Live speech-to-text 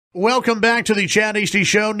Welcome back to the Chad Hasty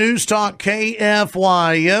Show, News Talk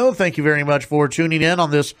KFYO. Thank you very much for tuning in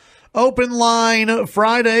on this Open Line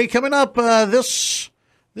Friday. Coming up this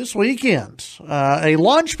weekend, a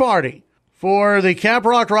lunch party for the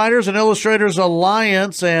Caprock Writers and Illustrators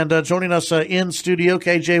Alliance. And joining us in studio,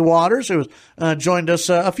 KJ Waters, who has joined us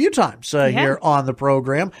a few times here on the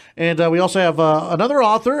program. And we also have another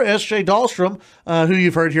author, S.J. Dahlstrom, who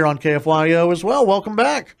you've heard here on KFYO as well. Welcome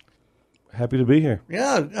back. Happy to be here.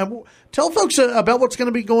 Yeah. Tell folks about what's going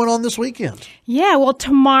to be going on this weekend. Yeah, well,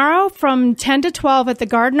 tomorrow from 10 to 12 at the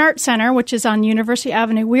Garden Art Center, which is on University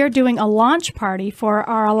Avenue, we are doing a launch party for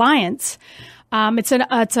our alliance.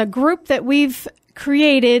 It's a group that we've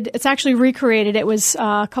created. It's actually recreated. It was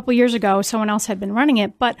a couple years ago. Someone else had been running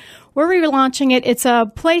it, but we're relaunching it. It's a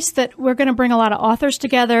place that we're going to bring a lot of authors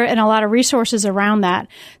together and a lot of resources around that.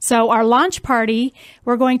 So our launch party,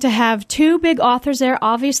 we're going to have two big authors there,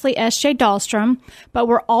 obviously S.J. Dahlstrom, but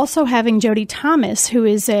we're also having Jody Thomas, who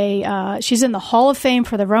is she's in the Hall of Fame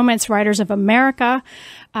for the Romance Writers of America.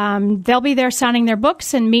 They'll be there signing their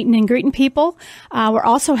books and meeting and greeting people. We're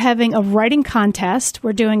also having a writing contest.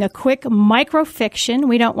 We're doing a quick microfiction.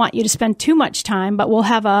 We don't want you to spend too much time, but we'll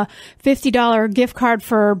have a $50 gift card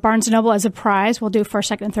for Barnes & Noble as a prize. We'll do first,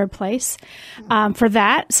 second, and third place for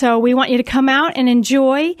that. So we want you to come out and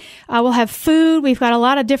enjoy. We'll have food. We've got a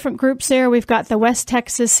lot of different groups there. We've got the West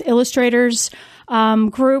Texas Illustrators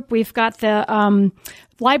group. We've got the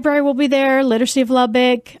library will be there, Literacy of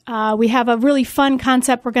Lubbock. We have a really fun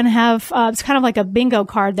concept we're going to have. It's kind of like a bingo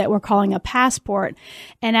card that we're calling a passport.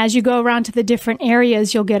 And as you go around to the different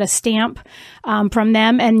areas, you'll get a stamp from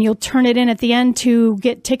them, and you'll turn it in at the end to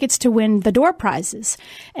get tickets to win the door prizes.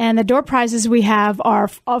 And the door prizes we have are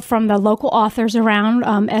from the local authors around.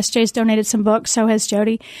 SJ's donated some books, so has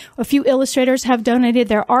Jody. A few illustrators have donated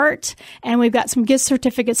their art, and we've got some gift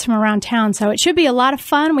certificates from around town. So it should be a lot of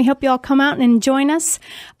fun. We hope you all come out and join us.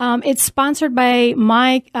 It's sponsored by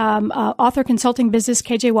my author consulting business,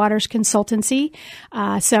 KJ Waters Consultancy.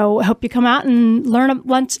 So I hope you come out and learn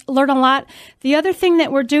a lot. The other thing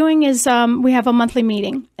that we're doing is we have a monthly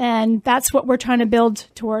meeting, and that's what we're trying to build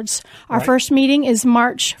towards. Our first meeting is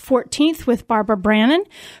March 14th with Barbara Brannon,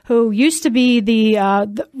 who used to be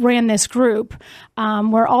ran this group.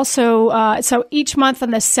 We're also, so each month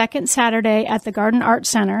on the second Saturday at the Garden Art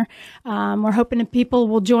Center, we're hoping that people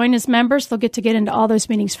will join as members. They'll get to get into all those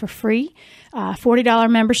meetings for free. $40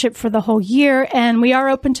 membership for the whole year, and we are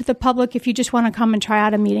open to the public if you just want to come and try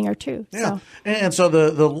out a meeting or two. Yeah, so. And so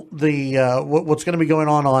the what's going to be going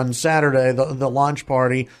on Saturday, the launch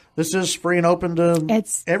party. This is free and open to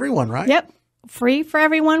everyone, right? Yep, free for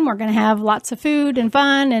everyone. We're going to have lots of food and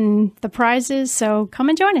fun and the prizes. So come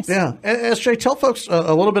and join us. Yeah, S.J., tell folks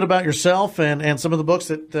a little bit about yourself and some of the books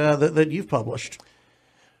that you've published.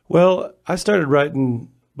 Well, I started writing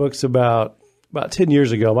books about 10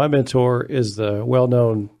 years ago. My mentor is the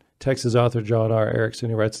well-known Texas author John R. Erickson,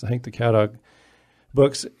 who writes the Hank the Cowdog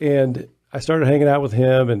books. And I started hanging out with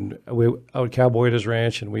him, and I would cowboy at his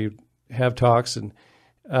ranch, and we'd have talks. And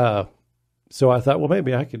so I thought, well,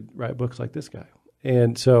 maybe I could write books like this guy.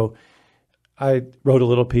 And so I wrote a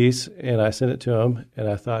little piece, and I sent it to him, and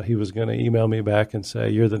I thought he was going to email me back and say,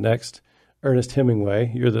 you're the next Ernest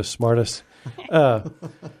Hemingway. You're the smartest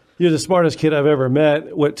You're the smartest kid I've ever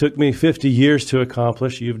met. What took me 50 years to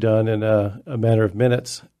accomplish, you've done in a matter of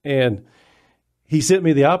minutes. And he sent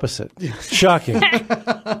me the opposite. Shocking.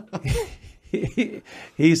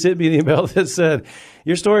 He sent me an email that said,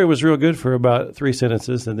 your story was real good for about 3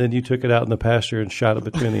 sentences, and then you took it out in the pasture and shot it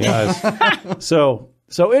between the eyes. So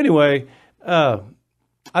anyway,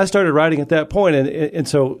 I started writing at that point, and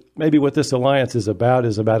so maybe what this alliance is about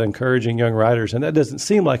encouraging young writers, and that doesn't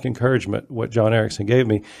seem like encouragement, what John Erickson gave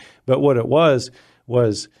me, but what it was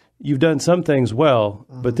you've done some things well,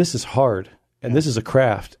 but this is hard, and this is a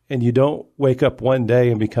craft, and you don't wake up one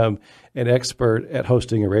day and become an expert at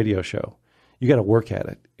hosting a radio show. You got to work at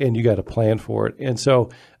it, and you got to plan for it, and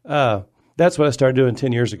so that's what I started doing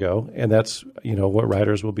 10 years ago, and that's what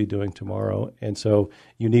writers will be doing tomorrow. And so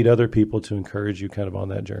you need other people to encourage you kind of on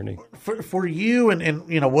that journey. For you and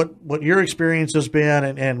what your experience has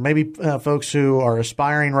been, and maybe folks who are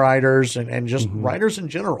aspiring writers and just writers in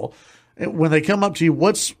general, when they come up to you,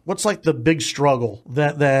 what's like the big struggle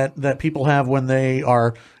that people have when they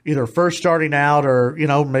are either first starting out or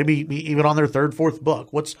maybe even on their third, fourth book?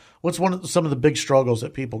 What's some of the big struggles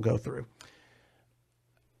that people go through?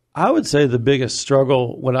 I would say the biggest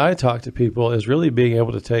struggle when I talk to people is really being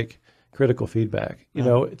able to take critical feedback.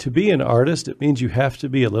 To be an artist, it means you have to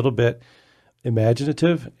be a little bit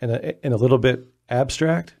imaginative and a little bit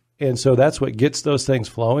abstract. And so that's what gets those things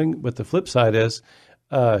flowing. But the flip side is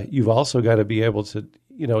you've also got to be able to,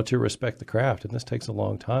 to respect the craft. And this takes a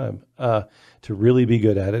long time to really be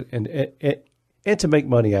good at it and to make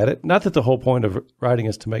money at it. Not that the whole point of writing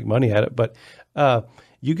is to make money at it, but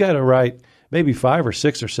you got to write maybe 5 or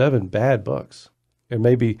 6 or 7 bad books, and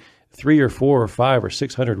maybe 3 or 4 or 5 or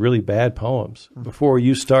 600 really bad poems before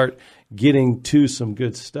you start getting to some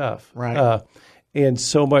good stuff. Right. And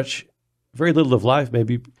very little of life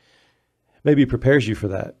maybe prepares you for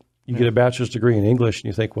that. You get a bachelor's degree in English and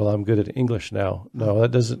you think, well, I'm good at English now. No,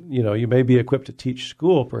 that doesn't, you may be equipped to teach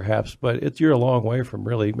school perhaps, but you're a long way from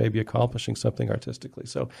really maybe accomplishing something artistically.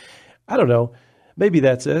 So I don't know. Maybe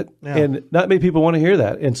that's it. Yeah. And not many people want to hear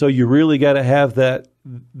that. And so you really got to have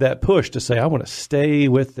that push to say, I want to stay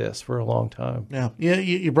with this for a long time. Yeah.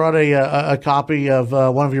 You brought a copy of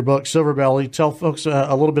one of your books, Silver Belly. Tell folks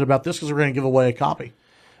a little bit about this because we're going to give away a copy.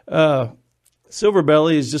 Silver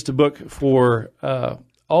Belly is just a book for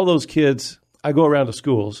all those kids. I go around to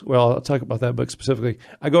schools. Well, I'll talk about that book specifically.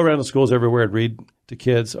 I go around to schools everywhere and read to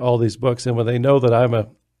kids all these books. And when they know that I'm an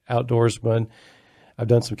outdoorsman, I've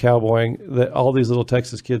done some cowboying, that all these little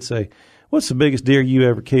Texas kids say, what's the biggest deer you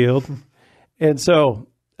ever killed? And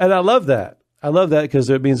I love that. I love that because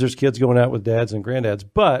it means there's kids going out with dads and granddads.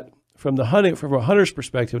 But from a hunter's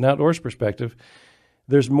perspective, an outdoors perspective,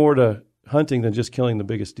 there's more to hunting than just killing the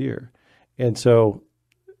biggest deer. And so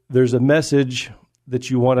there's a message that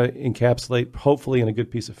you want to encapsulate, hopefully in a good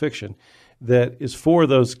piece of fiction, that is for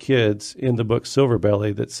those kids in the book Silver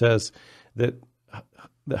Belly, that says that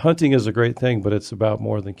hunting is a great thing, but it's about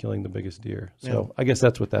more than killing the biggest deer. So I guess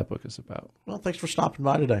that's what that book is about. Well, thanks for stopping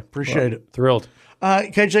by today. Appreciate it. Thrilled.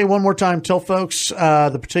 KJ, one more time, tell folks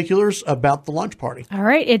the particulars about the lunch party. All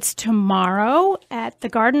right. It's tomorrow at the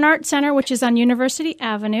Garden Art Center, which is on University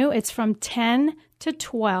Avenue. It's from 10 to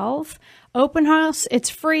 12. Open house. It's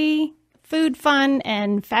free. Food, fun,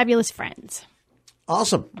 and fabulous friends.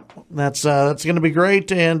 Awesome. That's going to be great,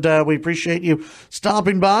 and we appreciate you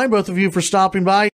stopping by, both of you for stopping by.